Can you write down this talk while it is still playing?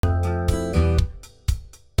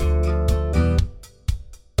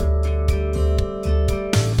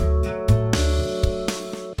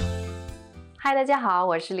Hi, 大家好，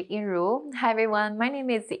我是李映如。Hi everyone, my name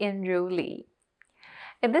is Yinru Li.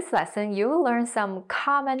 In this lesson, you will learn some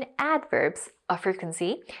common adverbs of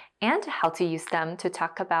frequency and how to use them to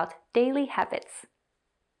talk about daily habits.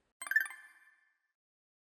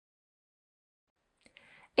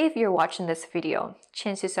 If you're watching this video,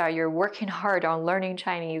 chances are you're working hard on learning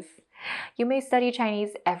Chinese. You may study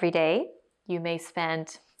Chinese every day. You may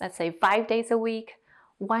spend, let's say, 5 days a week,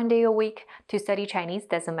 1 day a week to study Chinese,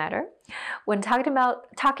 doesn't matter. When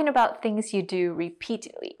talking about things you do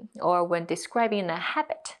repeatedly or when describing a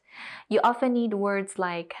habit, you often need words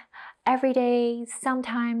like every day,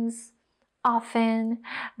 sometimes, often.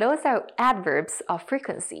 Those are adverbs of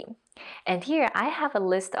frequency. And here I have a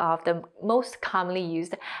list of the most commonly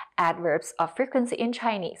used adverbs of frequency in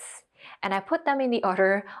Chinese. And I put them in the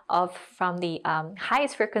order of from the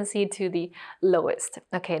highest frequency to the lowest.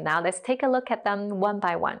 Okay, now let's take a look at them one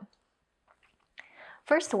by one.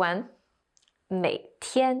 First one, 每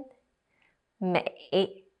天,每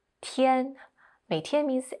天,每天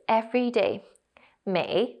means every day.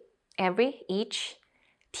 每, every, each,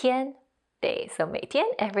 天, day. So 每天,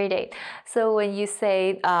 every day. So when you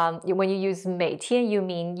say, when you use 每天, you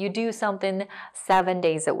mean you do something 7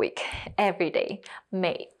 days a week, every day.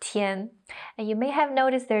 每天. And you may have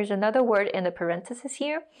noticed there's another word in the parenthesis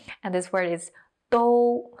here, and this word is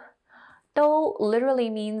都. 都 literally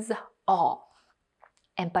means all.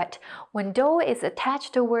 But when 都 is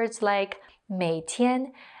attached to words like 每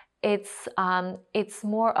天, it's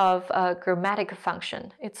more of a grammatic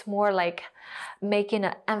function. It's more like making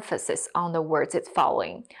an emphasis on the words it's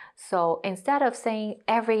following. So instead of saying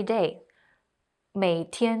every day, 每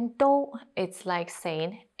天都, it's like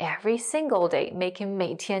saying every single day, making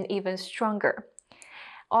每天 even stronger.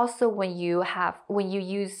 Also, when you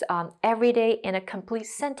use every day in a complete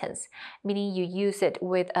sentence, meaning you use it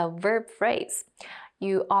with a verb phrase,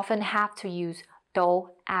 you often have to use 都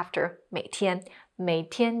after 每天. 每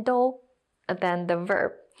天都, then the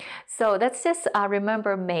verb. So let's just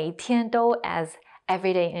remember 每天都 as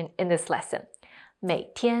every day in this lesson.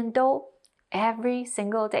 每天都, every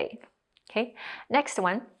single day. Okay, next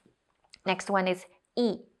one is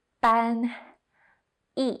一般.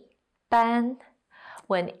 一般.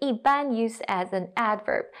 When 一般 used as an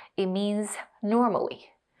adverb, it means normally,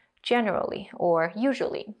 generally, or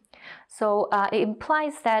usually. So it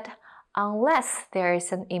implies that unless there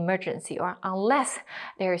is an emergency or unless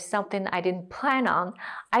there is something I didn't plan on,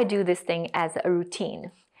 I do this thing as a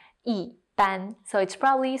routine. 一般. So it's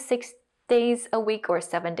probably 6 days a week or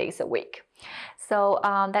 7 days a week. So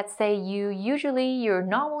let's say you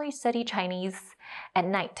normally study Chinese at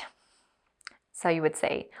night. So you would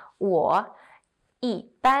say 我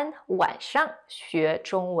一般晚上学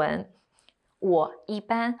中文. 我一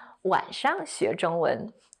般晚上学中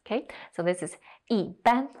文. Okay, so this is 一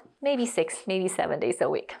般, maybe 6, maybe 7 days a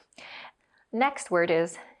week. Next word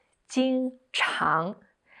is 经常.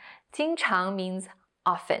 经常 means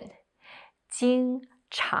often. 经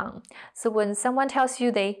常. So when someone tells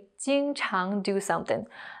you they 经常 do something,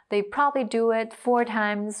 they probably do it 4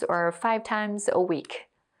 times or 5 times a week.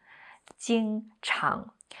 经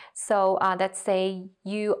常. So let's say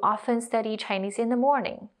you often study Chinese in the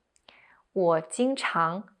morning. 我经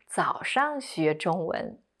常早上学中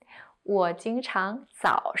文. 我经常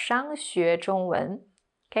早上学中文.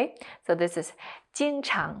 Okay, so this is 经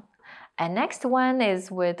常. And next one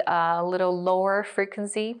is with a little lower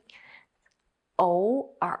frequency.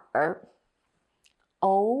 偶尔.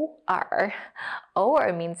 偶尔. 偶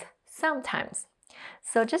尔 means sometimes.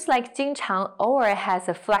 So just like 经常, 偶尔 has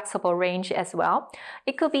a flexible range as well.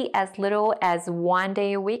 It could be as little as 1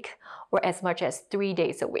 day a week or as much as 3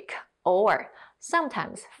 days a week. 偶尔,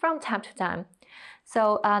 sometimes, from time to time.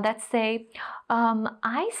 So let's say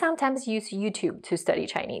I sometimes use YouTube to study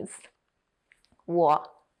Chinese.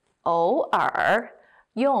 我偶尔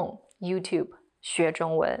用 YouTube 学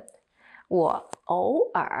中文. 我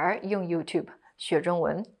偶尔用 YouTube 学中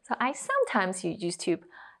文. So I sometimes use YouTube,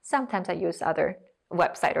 sometimes I use other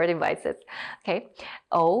website or devices. Okay,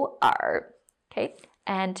 偶尔. Okay,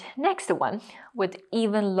 and next one with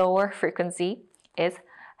even lower frequency is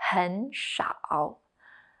很少.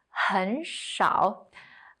 很少.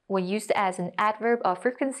 When used as an adverb of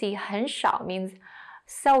frequency, 很少 means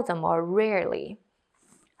seldom or rarely.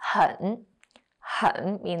 很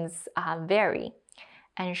means very.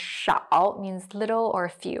 And 少 means little or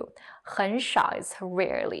few. 很少 is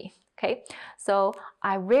rarely. Okay, so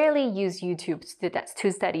I rarely use YouTube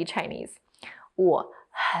to study Chinese. 我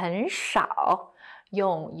很少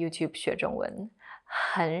用 YouTube 学中文.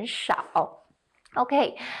 很少.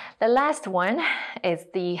 Okay, the last one is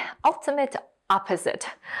the ultimate opposite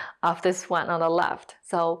of this one on the left.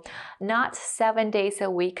 So not 7 days a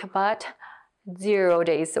week, but 0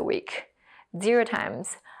 days a week. 0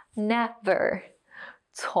 times. Never.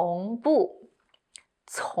 从不.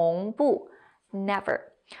 从不.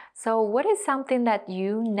 Never. So what is something that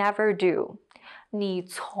you never do? 你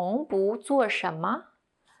从不做什么?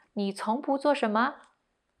 你从不做什么?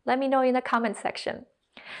 Let me know in the comment section.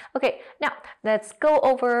 Okay, now let's go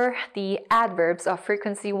over the adverbs of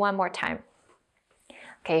frequency one more time.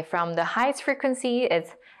 Okay, from the highest frequency,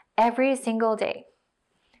 it's every single day.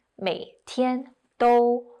 每天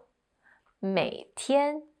都. 每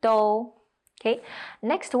天都. Okay,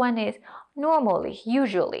 next one is normally,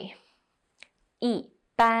 usually. 一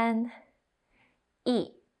般.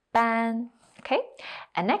 一般. Okay,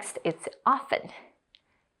 and next it's often.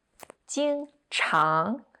 经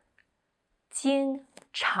常. 经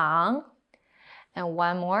常. And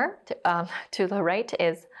one more to the right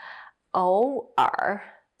is 偶尔,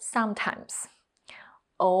 sometimes.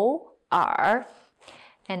 偶尔.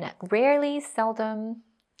 And rarely, seldom.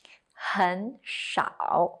 很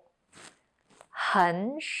少.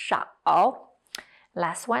 很少.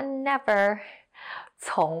 Last one, never.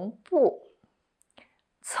 从不.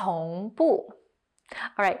 从不.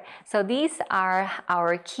 All right, so these are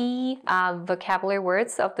our key vocabulary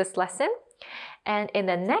words of this lesson. And in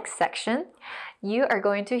the next section, you are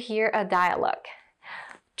going to hear a dialogue.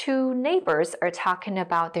 2 neighbors are talking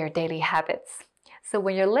about their daily habits. So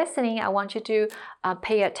when you're listening, I want you to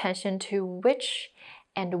pay attention to which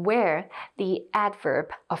and where the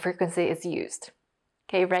adverb of frequency is used.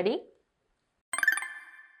 Okay, ready?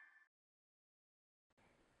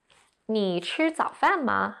 你吃早饭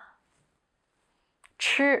吗?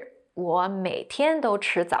 吃，我每天都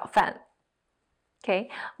吃早饭. Okay,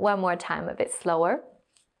 one more time, a bit slower.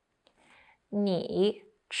 你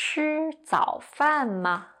吃早饭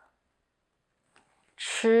吗?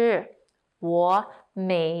 吃，我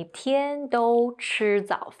每天都吃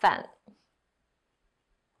早饭.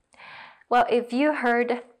 Well, if you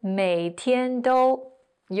heard 每天都,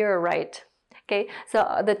 you're right. Okay,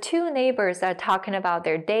 so the 2 neighbors are talking about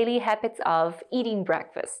their daily habits of eating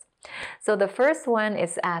breakfast. So the first one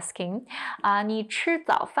is asking, 你吃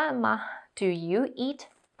早饭吗? Do you eat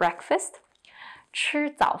breakfast? 吃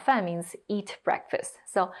早饭 means eat breakfast.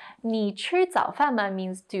 So 你吃早饭吗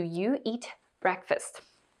means do you eat breakfast?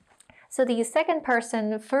 So the second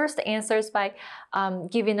person first answers by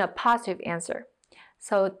giving a positive answer.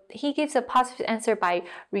 So he gives a positive answer by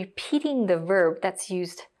repeating the verb that's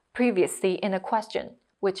used previously in a question,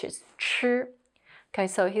 which is 吃. Okay,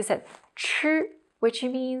 so he said 吃,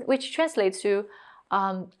 which translates to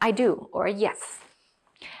I do or yes.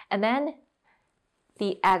 And then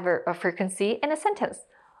the adverb of frequency in a sentence.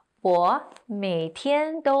 我每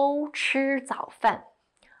天都吃早饭.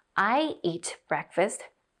 I eat breakfast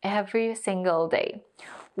every single day.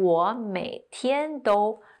 我每天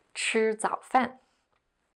都吃早饭.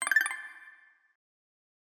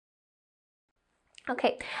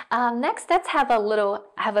 Okay, next let's have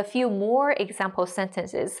a few more example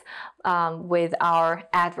sentences with our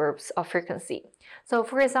adverbs of frequency. So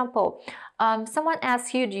for example, someone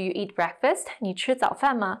asks you, do you eat breakfast? 你吃早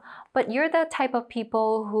饭吗? But you're the type of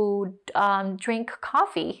people who drink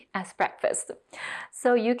coffee as breakfast.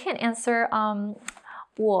 So you can answer,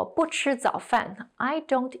 我不吃早饭. I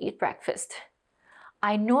don't eat breakfast.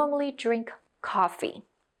 I normally drink coffee.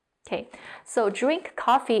 Okay, so drink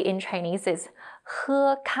coffee in Chinese is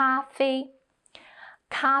喝咖啡.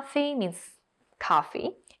 咖啡 means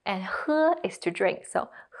coffee, and 喝 is to drink.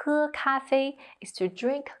 So 喝咖啡 is to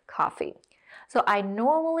drink coffee. So I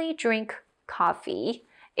normally drink coffee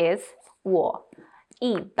is 我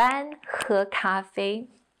一般喝咖啡.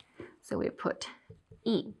 So we put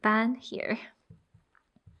一般 here.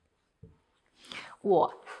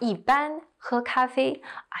 我一般喝咖啡.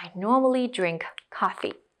 I normally drink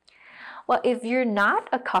coffee. Well, if you're not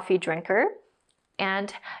a coffee drinker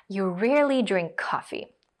and you rarely drink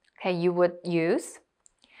coffee, okay, you would use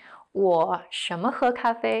我什么喝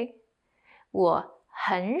咖啡? 我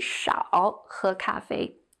很少喝咖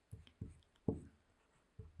啡.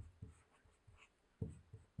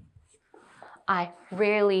 I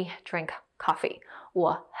rarely drink coffee.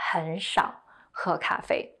 我很少喝咖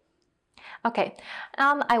啡. Okay,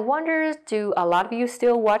 I wonder, do a lot of you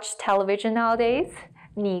still watch television nowadays?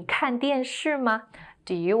 你看电视吗?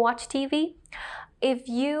 Do you watch TV? If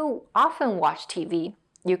you often watch TV,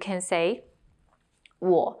 you can say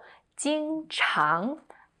我经常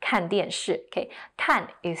看电视. Okay, 看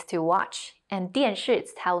is to watch, and 电视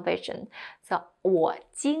is television. So 我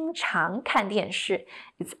经常看电视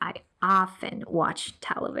is I often watch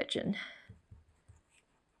television.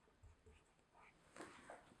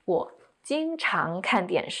 我经常看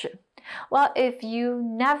电视. Well, if you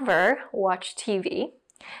never watch TV,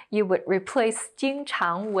 you would replace 经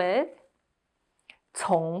常 with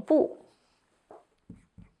从不.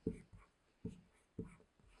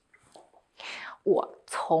 我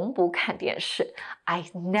从不看电视. I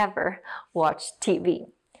never watch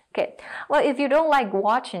TV. Okay, well, if you don't like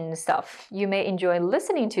watching stuff, you may enjoy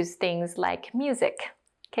listening to things like music.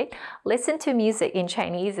 Okay, listen to music in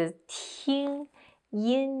Chinese is 听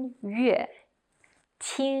音乐.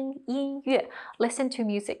 听音乐. Listen to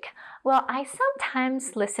music. Well, I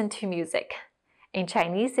sometimes listen to music. In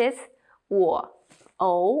Chinese is 我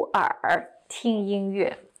偶尔听音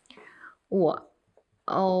乐. 我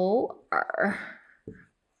偶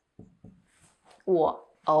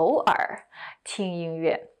尔听音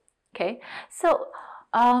乐. Okay, so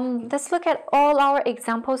let's look at all our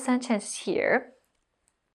example sentences here.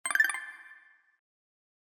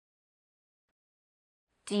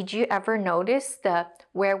 Did you ever notice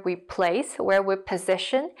where we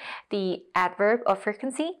position the adverb of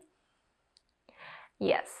frequency?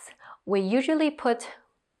 Yes, we usually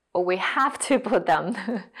we have to put them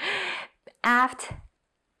after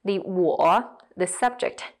the 我, the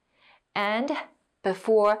subject, and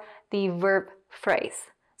before the verb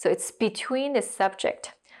phrase. So it's between the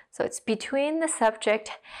subject. So it's between the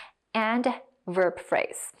subject and verb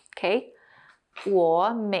phrase. Okay? 我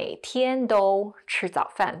每天都吃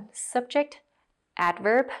早饭. Subject,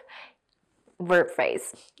 adverb, verb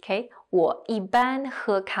phrase. Okay? 我一般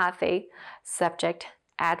喝咖啡. Subject,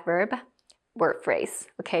 adverb, verb phrase.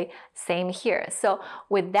 Okay? Same here. So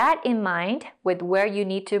with that in mind, with where you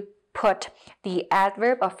need to put the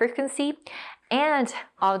adverb of frequency and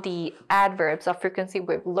all the adverbs of frequency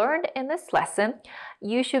we've learned in this lesson,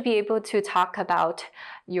 you should be able to talk about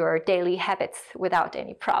your daily habits without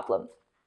any problem.